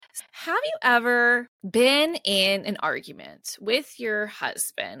Have you ever been in an argument with your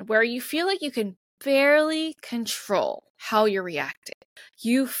husband where you feel like you can barely control how you're reacting?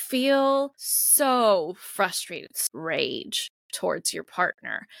 You feel so frustrated, rage towards your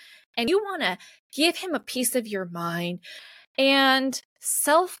partner, and you want to give him a piece of your mind. And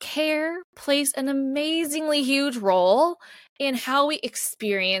self-care plays an amazingly huge role in how we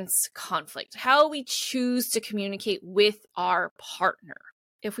experience conflict, how we choose to communicate with our partner.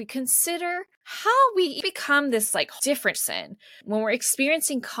 If we consider how we become this different sin when we're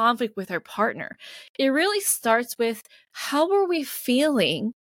experiencing conflict with our partner, it really starts with how were we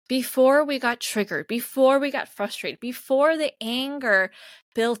feeling before we got triggered, before we got frustrated, before the anger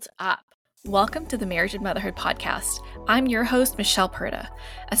built up. Welcome to the Marriage and Motherhood podcast. I'm your host, Michelle Perda.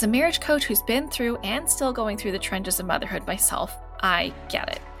 As a marriage coach who's been through and still going through the trenches of motherhood myself, I get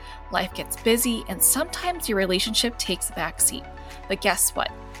it. Life gets busy and sometimes your relationship takes a backseat. But guess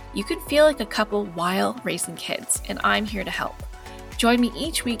what? You can feel like a couple while raising kids, and I'm here to help. Join me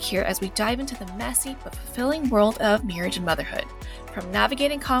each week here as we dive into the messy but fulfilling world of marriage and motherhood. From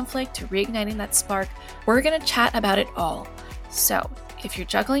navigating conflict to reigniting that spark, we're going to chat about it all. So, if you're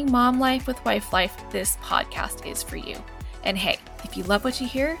juggling mom life with wife life, this podcast is for you. And hey, if you love what you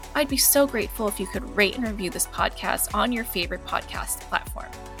hear, I'd be so grateful if you could rate and review this podcast on your favorite podcast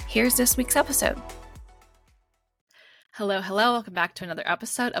platform. Here's this week's episode. Hello. Welcome back to another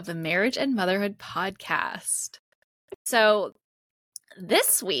episode of the Marriage and Motherhood podcast. So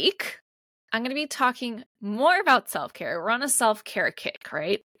this week, I'm going to be talking more about self-care. We're on a self-care kick,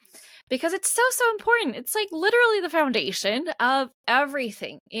 right? Because it's so important. It's literally the foundation of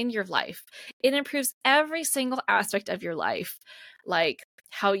everything in your life. It improves every single aspect of your life, like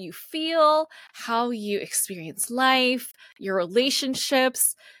how you feel, how you experience life, your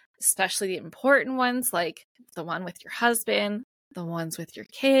relationships, especially the important ones, like the one with your husband, the ones with your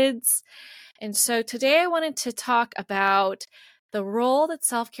kids. And so today I wanted to talk about the role that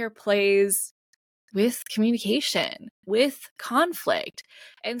self-care plays with communication, with conflict.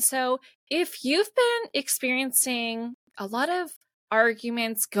 And so if you've been experiencing a lot of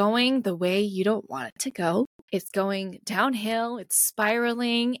arguments going the way you don't want it to go, it's going downhill, it's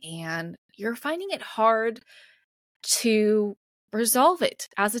spiraling, and you're finding it hard to resolve it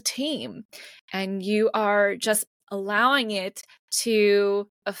as a team, and you are just allowing it to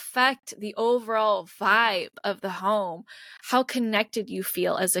affect the overall vibe of the home, how connected you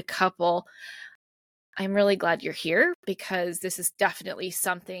feel as a couple, I'm really glad you're here, because this is definitely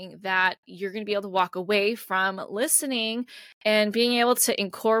something that you're going to be able to walk away from listening and being able to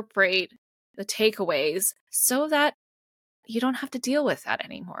incorporate the takeaways so that you don't have to deal with that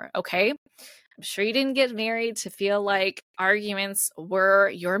anymore, okay? I'm sure you didn't get married to feel like arguments were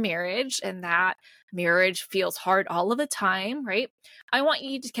your marriage and that marriage feels hard all of the time, right? I want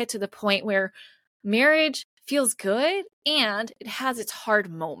you to get to the point where marriage feels good and it has its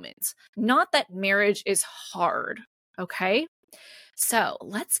hard moments. Not that marriage is hard, okay? So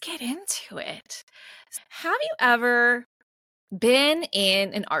let's get into it. Have you ever been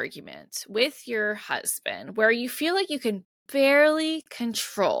in an argument with your husband where you feel like you can barely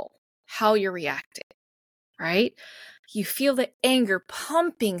control how you're reacting, right? You feel the anger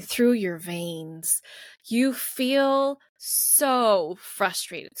pumping through your veins. You feel so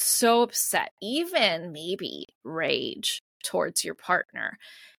frustrated, so upset, even maybe rage towards your partner.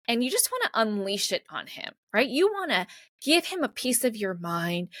 And you just want to unleash it on him, right? You want to give him a piece of your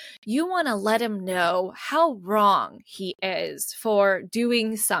mind. You want to let him know how wrong he is for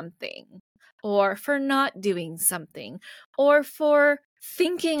doing something, or for not doing something, or for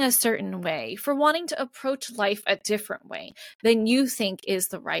thinking a certain way, for wanting to approach life a different way than you think is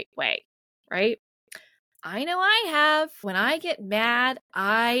the right way, right? I know I have. When I get mad,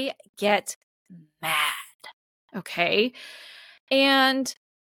 I get mad, okay? And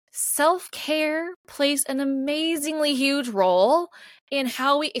self-care plays an amazingly huge role in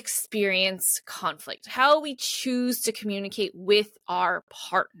how we experience conflict, how we choose to communicate with our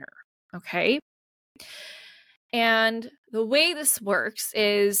partner, okay? And the way this works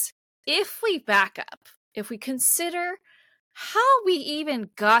is if we back up, if we consider how we even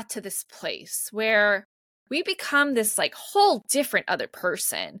got to this place where we become this whole different other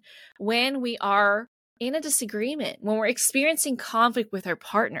person when we are in a disagreement, when we're experiencing conflict with our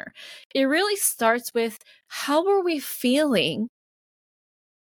partner, it really starts with how were we feeling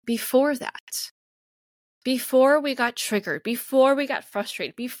before that? Before we got triggered, before we got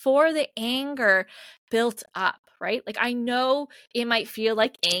frustrated, before the anger built up, right? I know it might feel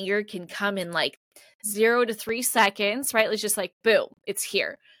like anger can come in 0 to 3 seconds, right? It's just boom, it's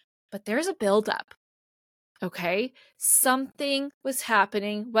here. But there's a buildup. Okay? Something was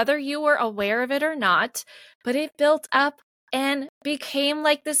happening, whether you were aware of it or not, but it built up and became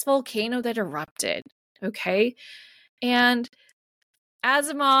like this volcano that erupted. Okay? And as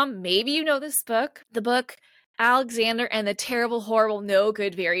a mom, maybe you know this book, the book Alexander and the Terrible, Horrible, No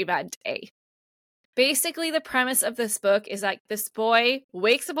Good, Very Bad Day. Basically, the premise of this book is like this boy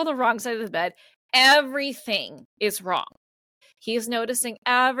wakes up on the wrong side of the bed. Everything is wrong. He is noticing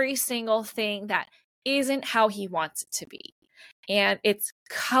every single thing that isn't how he wants it to be. And it's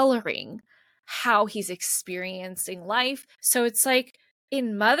coloring how he's experiencing life. So it's like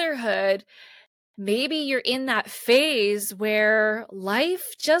in motherhood, maybe you're in that phase where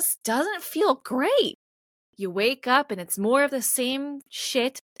life just doesn't feel great. You wake up and it's more of the same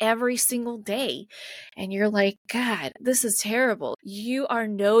shit every single day. And you're like, God, this is terrible. You are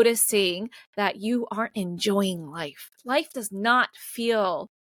noticing that you aren't enjoying life. Life does not feel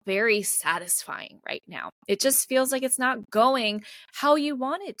very satisfying right now. It just feels like it's not going how you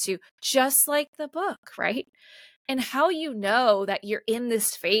want it to, just like the book, right? And how you know that you're in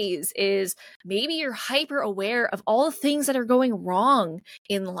this phase is maybe you're hyper aware of all the things that are going wrong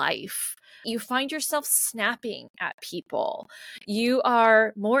in life. You find yourself snapping at people. You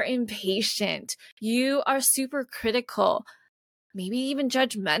are more impatient. You are super critical, maybe even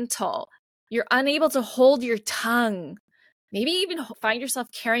judgmental. You're unable to hold your tongue. Maybe even find yourself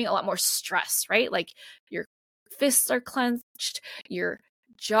carrying a lot more stress, right? Like your fists are clenched, your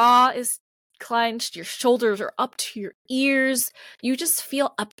jaw is clenched, your shoulders are up to your ears. You just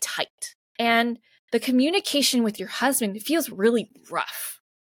feel uptight. And the communication with your husband feels really rough.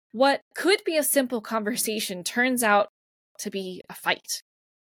 What could be a simple conversation turns out to be a fight.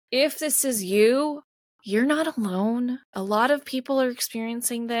 If this is you, you're not alone. A lot of people are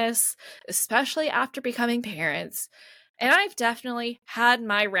experiencing this, especially after becoming parents. And I've definitely had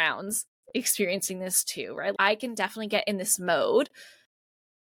my rounds experiencing this too, right? I can definitely get in this mode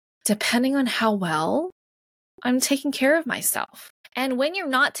depending on how well I'm taking care of myself. And when you're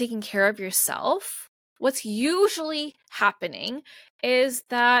not taking care of yourself, what's usually happening is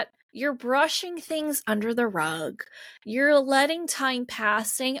that you're brushing things under the rug. You're letting time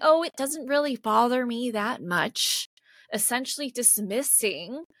pass, saying, oh, it doesn't really bother me that much. Essentially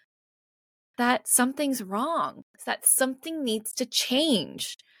dismissing that something's wrong, that something needs to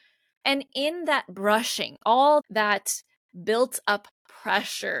change. And in that brushing, all that built up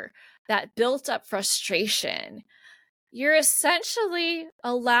pressure, that built up frustration, you're essentially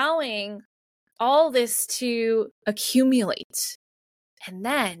allowing all this to accumulate. And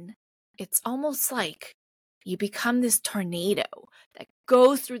then it's almost like you become this tornado that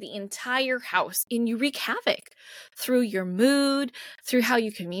goes through the entire house and you wreak havoc through your mood, through how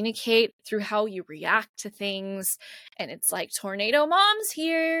you communicate, through how you react to things. And it's like, tornado mom's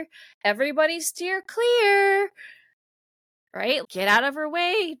here. Everybody steer clear, right? Get out of her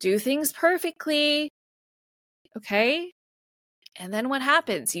way. Do things perfectly. Okay? And then what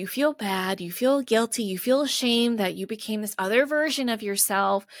happens? You feel bad, you feel guilty, you feel ashamed that you became this other version of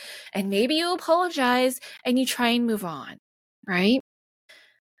yourself, and maybe you apologize and you try and move on, right?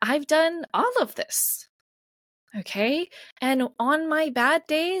 I've done all of this, okay? And on my bad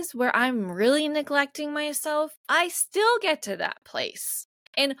days where I'm really neglecting myself, I still get to that place.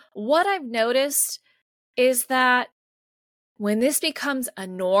 And what I've noticed is that when this becomes a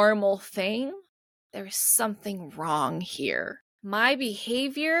normal thing, there's something wrong here. My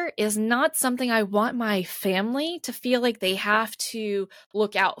behavior is not something I want my family to feel like they have to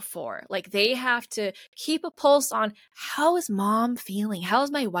look out for. Like they have to keep a pulse on, how is mom feeling? How is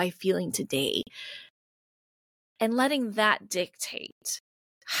my wife feeling today? And letting that dictate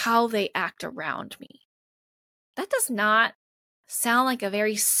how they act around me. That does not sound like a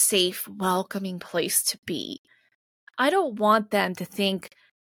very safe, welcoming place to be. I don't want them to think,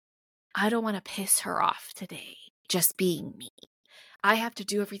 I don't want to piss her off today, just being me. I have to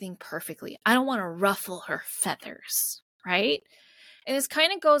do everything perfectly. I don't want to ruffle her feathers, right? And this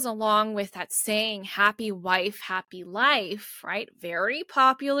kind of goes along with that saying, happy wife, happy life, right? Very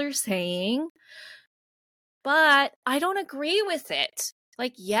popular saying, but I don't agree with it.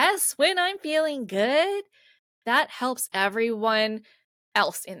 Like, yes, when I'm feeling good, that helps everyone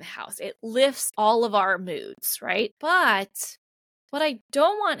else in the house. It lifts all of our moods, right? But what I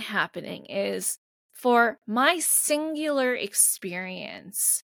don't want happening is for my singular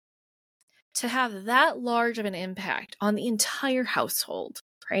experience to have that large of an impact on the entire household,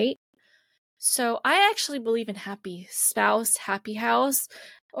 right? So I actually believe in happy spouse, happy house,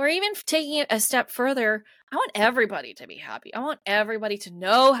 or even taking it a step further, I want everybody to be happy. I want everybody to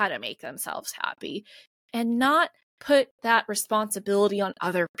know how to make themselves happy and not put that responsibility on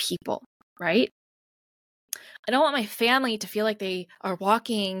other people, right? I don't want my family to feel like they are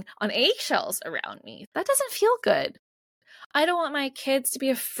walking on eggshells around me. That doesn't feel good. I don't want my kids to be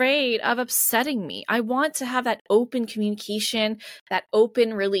afraid of upsetting me. I want to have that open communication, that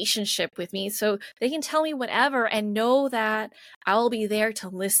open relationship with me so they can tell me whatever and know that I'll be there to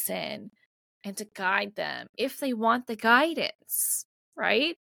listen and to guide them if they want the guidance,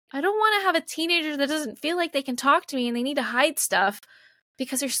 right? I don't want to have a teenager that doesn't feel like they can talk to me and they need to hide stuff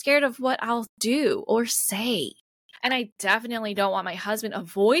because they're scared of what I'll do or say. And I definitely don't want my husband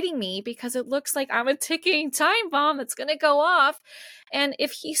avoiding me because it looks like I'm a ticking time bomb that's going to go off. And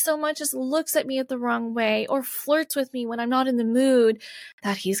if he so much as looks at me the wrong way or flirts with me when I'm not in the mood,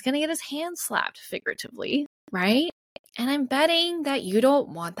 that he's going to get his hand slapped figuratively, right? And I'm betting that you don't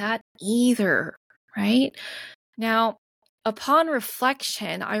want that either, right? Now, upon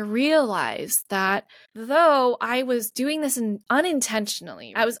reflection, I realized that though I was doing this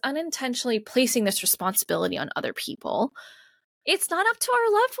unintentionally, I was unintentionally placing this responsibility on other people. It's not up to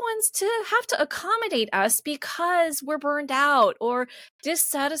our loved ones to have to accommodate us because we're burned out or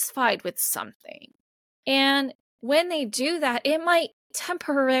dissatisfied with something. And when they do that, it might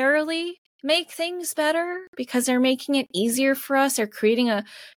temporarily make things better because they're making it easier for us. They're creating a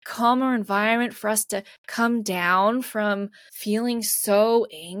calmer environment for us to come down from feeling so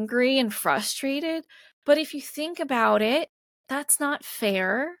angry and frustrated. But if you think about it, that's not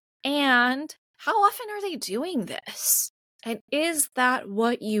fair. And how often are they doing this? And is that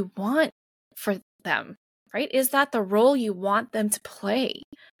what you want for them, right? Is that the role you want them to play?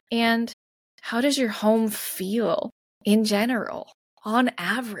 And how does your home feel in general, on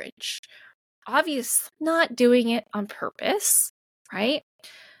average? Obviously, not doing it on purpose, right?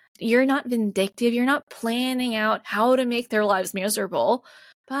 You're not vindictive. You're not planning out how to make their lives miserable,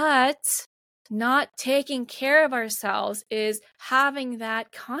 but not taking care of ourselves is having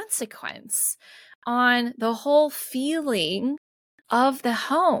that consequence on the whole feeling of the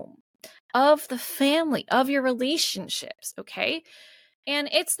home, of the family, of your relationships, okay? And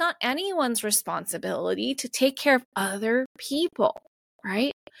it's not anyone's responsibility to take care of other people,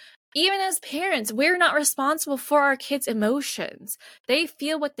 right? Even as parents, we're not responsible for our kids' emotions. They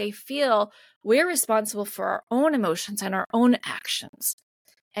feel what they feel. We're responsible for our own emotions and our own actions.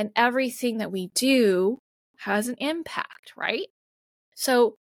 And everything that we do has an impact, right?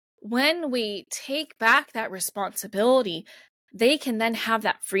 So when we take back that responsibility, they can then have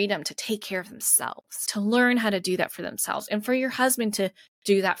that freedom to take care of themselves, to learn how to do that for themselves, and for your husband to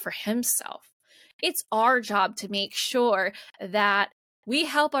do that for himself. It's our job to make sure that we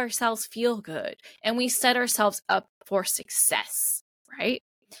help ourselves feel good and we set ourselves up for success, right?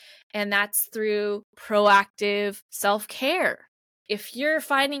 And that's through proactive self-care. If you're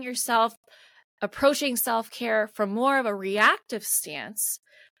finding yourself approaching self-care from more of a reactive stance,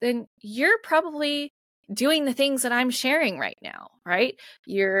 then you're probably doing the things that I'm sharing right now, right?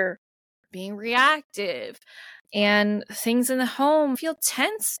 You're being reactive and things in the home feel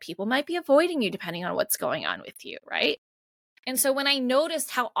tense. People might be avoiding you depending on what's going on with you, right? And so when I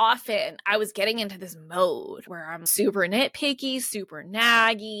noticed how often I was getting into this mode where I'm super nitpicky, super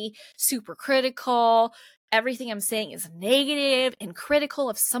naggy, super critical, everything I'm saying is negative and critical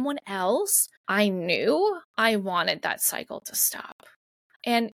of someone else, I knew I wanted that cycle to stop.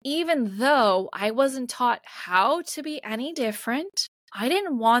 And even though I wasn't taught how to be any different, I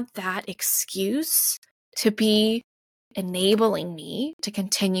didn't want that excuse to be enabling me to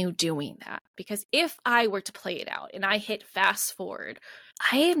continue doing that. Because if I were to play it out and I hit fast forward,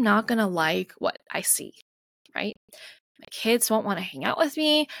 I am not going to like what I see, right? My kids won't want to hang out with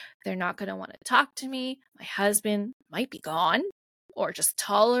me. They're not going to want to talk to me. My husband might be gone or just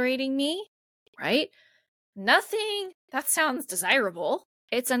tolerating me, right? Nothing that sounds desirable.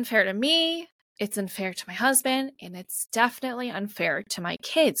 It's unfair to me. It's unfair to my husband. And it's definitely unfair to my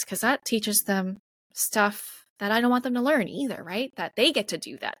kids because that teaches them stuff that I don't want them to learn either, right? That they get to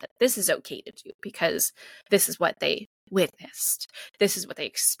do that this is okay to do because this is what they witnessed. This is what they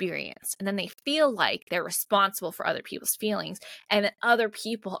experienced. And then they feel like they're responsible for other people's feelings and that other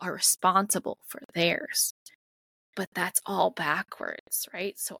people are responsible for theirs. But that's all backwards,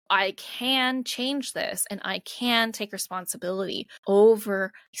 right? So I can change this and I can take responsibility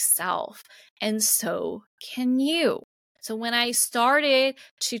over myself. And so can you. So when I started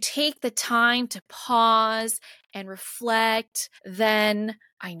to take the time to pause and reflect, then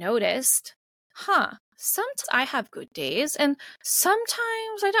I noticed, sometimes I have good days and sometimes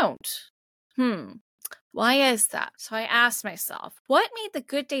I don't. Why is that? So I asked myself, what made the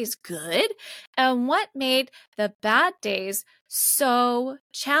good days good and what made the bad days so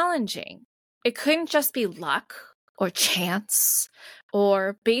challenging? It couldn't just be luck or chance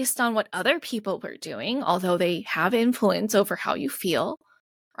or based on what other people were doing, although they have influence over how you feel,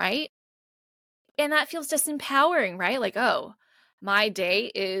 right? And that feels disempowering, right? Like, oh, my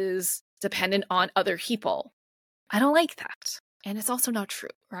day is dependent on other people. I don't like that. And it's also not true,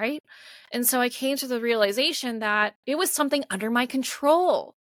 right? And so I came to the realization that it was something under my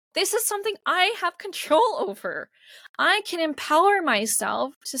control. This is something I have control over. I can empower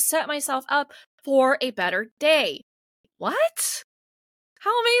myself to set myself up for a better day. What?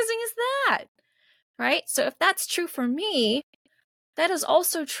 How amazing is that? Right? So if that's true for me, that is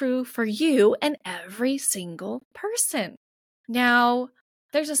also true for you and every single person. Now,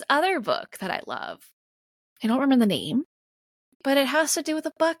 there's this other book that I love. I don't remember the name, but it has to do with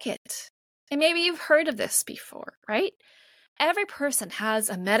a bucket. And maybe you've heard of this before, right? Every person has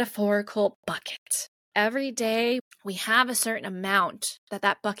a metaphorical bucket. Every day we have a certain amount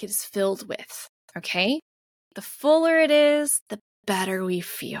that bucket is filled with, okay? The fuller it is, the better we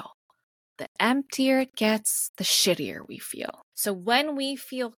feel. The emptier it gets, the shittier we feel. So when we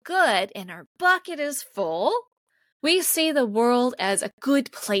feel good and our bucket is full, we see the world as a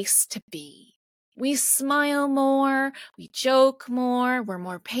good place to be. We smile more, we joke more, we're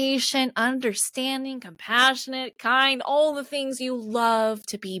more patient, understanding, compassionate, kind, all the things you love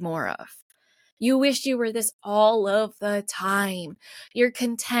to be more of. You wish you were this all of the time. You're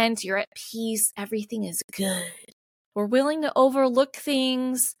content, you're at peace, everything is good. We're willing to overlook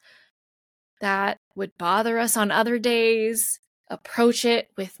things that would bother us on other days, approach it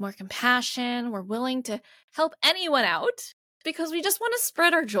with more compassion. We're willing to help anyone out because we just want to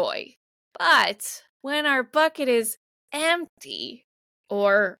spread our joy. But when our bucket is empty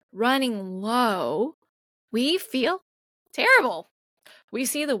or running low, we feel terrible. We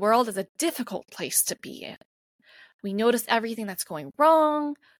see the world as a difficult place to be in. We notice everything that's going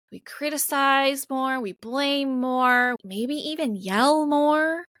wrong. We criticize more. We blame more. Maybe even yell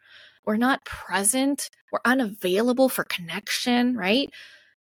more. We're not present. We're unavailable for connection, right?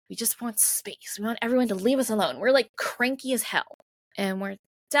 We just want space. We want everyone to leave us alone. We're like cranky as hell. And we're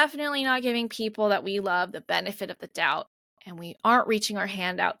definitely not giving people that we love the benefit of the doubt. And we aren't reaching our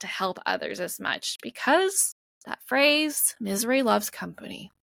hand out to help others as much because that phrase, misery loves company.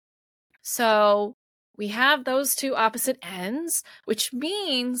 So we have those two opposite ends, which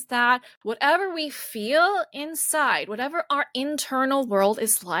means that whatever we feel inside, whatever our internal world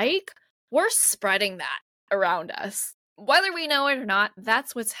is like, we're spreading that around us. Whether we know it or not,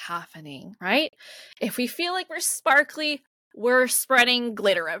 that's what's happening, right? If we feel like we're sparkly, we're spreading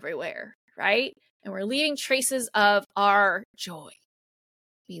glitter everywhere, right? And we're leaving traces of our joy.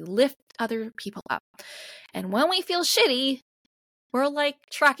 We lift other people up. And when we feel shitty, we're like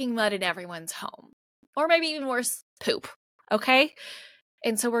tracking mud in everyone's home. Or maybe even worse, poop, okay?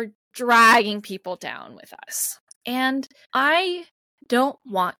 And so we're dragging people down with us. And I don't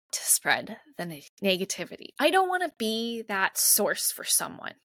want to spread the negativity. I don't want to be that source for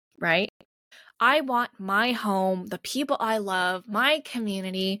someone, right? I want my home, the people I love, my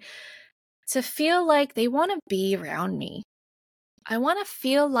community to feel like they want to be around me. I want to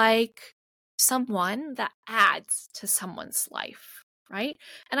feel like someone that adds to someone's life, right?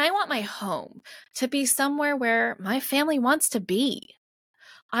 And I want my home to be somewhere where my family wants to be.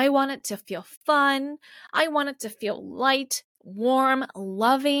 I want it to feel fun. I want it to feel light, warm,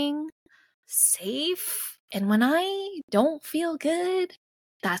 loving, safe. And when I don't feel good,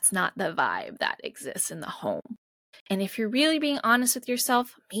 that's not the vibe that exists in the home. And if you're really being honest with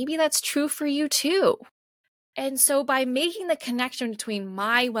yourself, maybe that's true for you too. And so by making the connection between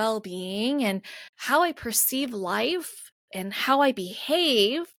my well-being and how I perceive life and how I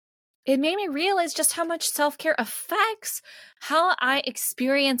behave, it made me realize just how much self-care affects how I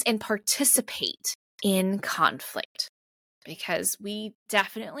experience and participate in conflict. Because we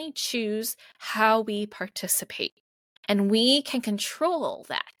definitely choose how we participate. And we can control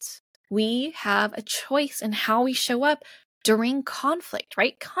that. We have a choice in how we show up during conflict,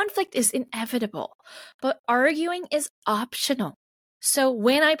 right? Conflict is inevitable, but arguing is optional. So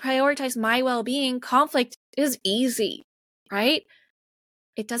when I prioritize my well-being, conflict is easy, right?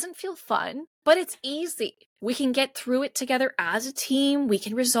 It doesn't feel fun, but it's easy. We can get through it together as a team. We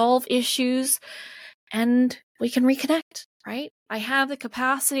can resolve issues and we can reconnect, right? I have the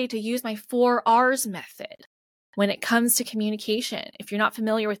capacity to use my 4 R's method when it comes to communication. If you're not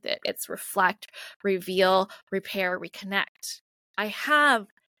familiar with it, it's reflect, reveal, repair, reconnect. I have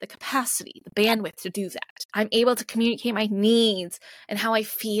the capacity, the bandwidth to do that. I'm able to communicate my needs and how I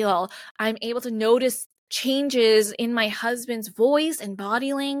feel. I'm able to notice changes in my husband's voice and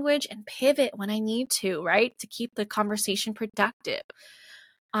body language and pivot when I need to, right? To keep the conversation productive.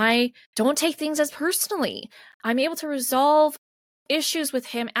 I don't take things as personally. I'm able to resolve issues with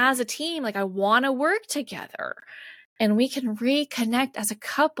him as a team. Like, I want to work together and we can reconnect as a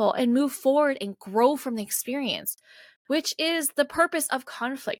couple and move forward and grow from the experience, which is the purpose of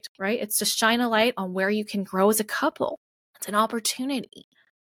conflict, right? It's to shine a light on where you can grow as a couple. It's an opportunity.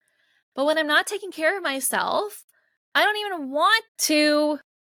 But when I'm not taking care of myself, I don't even want to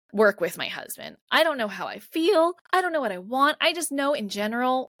work with my husband. I don't know how I feel. I don't know what I want. I just know in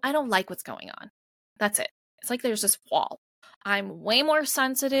general, I don't like what's going on. That's it. It's like there's this wall. I'm way more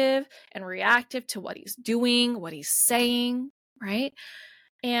sensitive and reactive to what he's doing, what he's saying, right?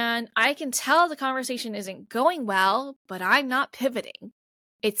 And I can tell the conversation isn't going well, but I'm not pivoting.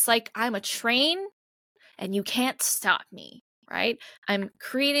 It's like I'm a train and you can't stop me, right? I'm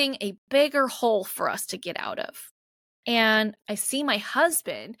creating a bigger hole for us to get out of. And I see my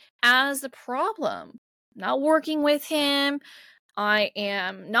husband as the problem. Not working with him. I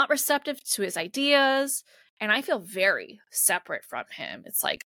am not receptive to his ideas. And I feel very separate from him. It's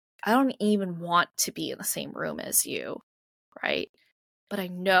like, I don't even want to be in the same room as you, right? But I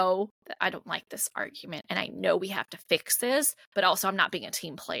know that I don't like this argument. And I know we have to fix this. But also, I'm not being a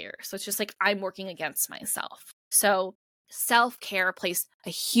team player. So it's just like I'm working against myself. So self-care plays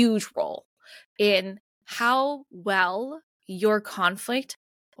a huge role in how well your conflict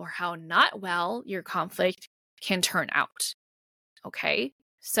or how not well your conflict can turn out. Okay?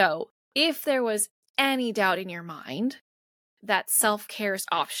 So if there was any doubt in your mind that self-care is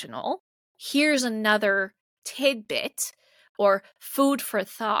optional, here's another tidbit or food for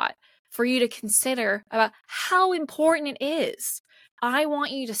thought for you to consider about how important it is. I want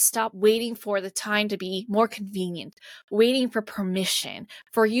you to stop waiting for the time to be more convenient, waiting for permission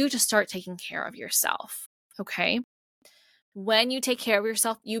for you to start taking care of yourself. Okay? When you take care of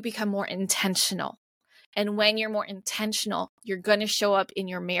yourself, you become more intentional. And when you're more intentional, you're going to show up in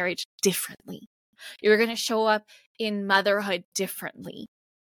your marriage differently. You're going to show up in motherhood differently.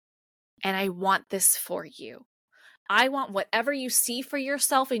 And I want this for you. I want whatever you see for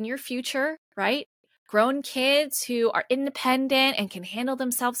yourself in your future, right? Grown kids who are independent and can handle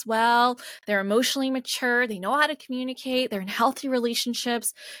themselves well. They're emotionally mature. They know how to communicate. They're in healthy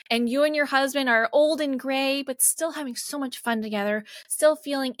relationships. And you and your husband are old and gray, but still having so much fun together, still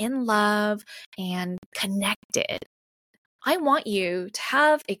feeling in love and connected. I want you to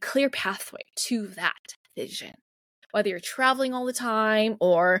have a clear pathway to that vision. Whether you're traveling all the time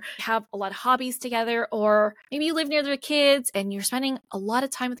or have a lot of hobbies together, or maybe you live near the kids and you're spending a lot of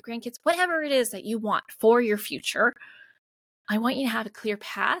time with grandkids, whatever it is that you want for your future, I want you to have a clear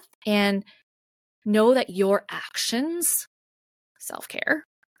path and know that your actions, self-care,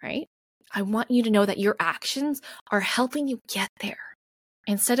 right? I want you to know that your actions are helping you get there.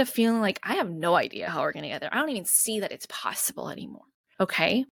 Instead of feeling like, I have no idea how we're going to get there. I don't even see that it's possible anymore.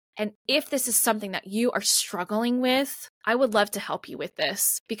 Okay? And if this is something that you are struggling with, I would love to help you with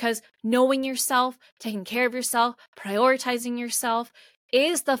this, because knowing yourself, taking care of yourself, prioritizing yourself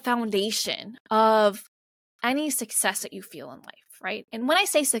is the foundation of any success that you feel in life, right? And when I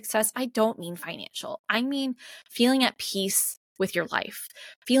say success, I don't mean financial. I mean feeling at peace with your life,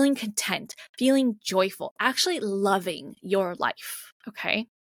 feeling content, feeling joyful, actually loving your life, okay?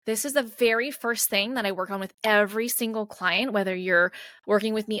 This is the very first thing that I work on with every single client, whether you're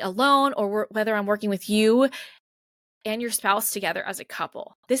working with me alone or whether I'm working with you and your spouse together as a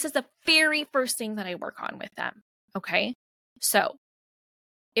couple. This is the very first thing that I work on with them, okay? So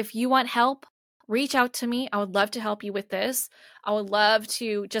if you want help, reach out to me. I would love to help you with this. I would love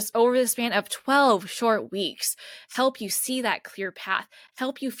to, just over the span of 12 short weeks, help you see that clear path,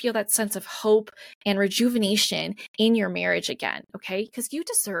 help you feel that sense of hope and rejuvenation in your marriage again, okay? Because you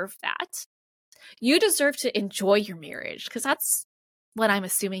deserve that. You deserve to enjoy your marriage, because that's what I'm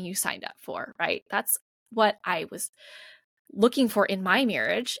assuming you signed up for, right? That's what I was looking for in my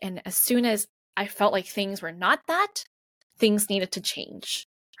marriage. And as soon as I felt like things were not that, things needed to change,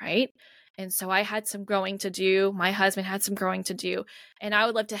 right? And so I had some growing to do. My husband had some growing to do. And I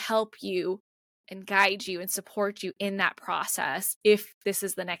would love to help you and guide you and support you in that process if this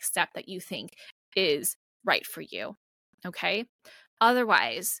is the next step that you think is right for you. Okay?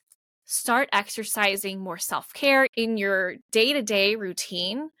 Otherwise, start exercising more self-care in your day-to-day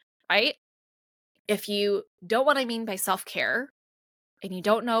routine, right? If you don't know what I mean by self-care, and you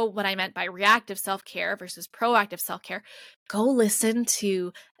don't know what I meant by reactive self-care versus proactive self-care, go listen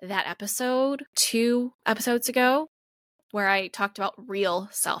to that episode 2 episodes ago where I talked about real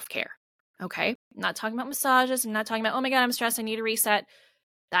self-care. Okay? I'm not talking about massages. I'm not talking about, oh my God, I'm stressed, I need a reset.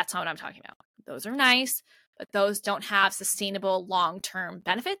 That's not what I'm talking about. Those are nice, but those don't have sustainable long-term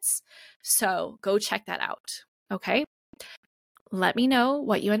benefits. So go check that out. Okay? Let me know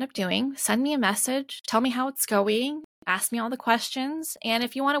what you end up doing. Send me a message. Tell me how it's going. Ask me all the questions. And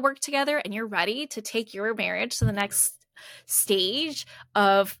if you want to work together and you're ready to take your marriage to the next stage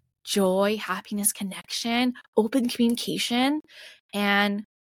of joy, happiness, connection, open communication, and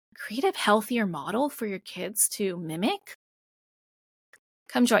create a healthier model for your kids to mimic,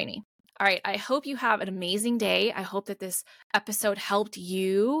 come join me. All right. I hope you have an amazing day. I hope that this episode helped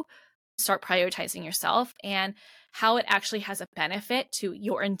you start prioritizing yourself and how it actually has a benefit to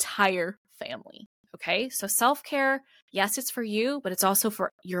your entire family. Okay. So self-care, yes, it's for you, but it's also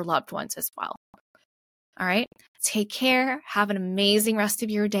for your loved ones as well. All right. Take care. Have an amazing rest of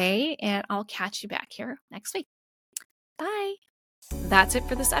your day, and I'll catch you back here next week. Bye. That's it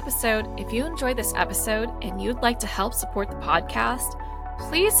for this episode. If you enjoyed this episode and you'd like to help support the podcast,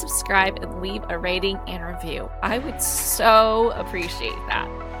 please subscribe and leave a rating and review. I would so appreciate that.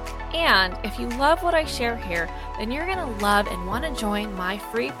 And if you love what I share here, then you're going to love and want to join my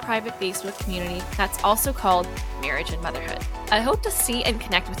free private Facebook community that's also called Marriage and Motherhood. I hope to see and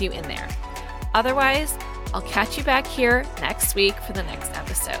connect with you in there. Otherwise, I'll catch you back here next week for the next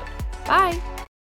episode. Bye.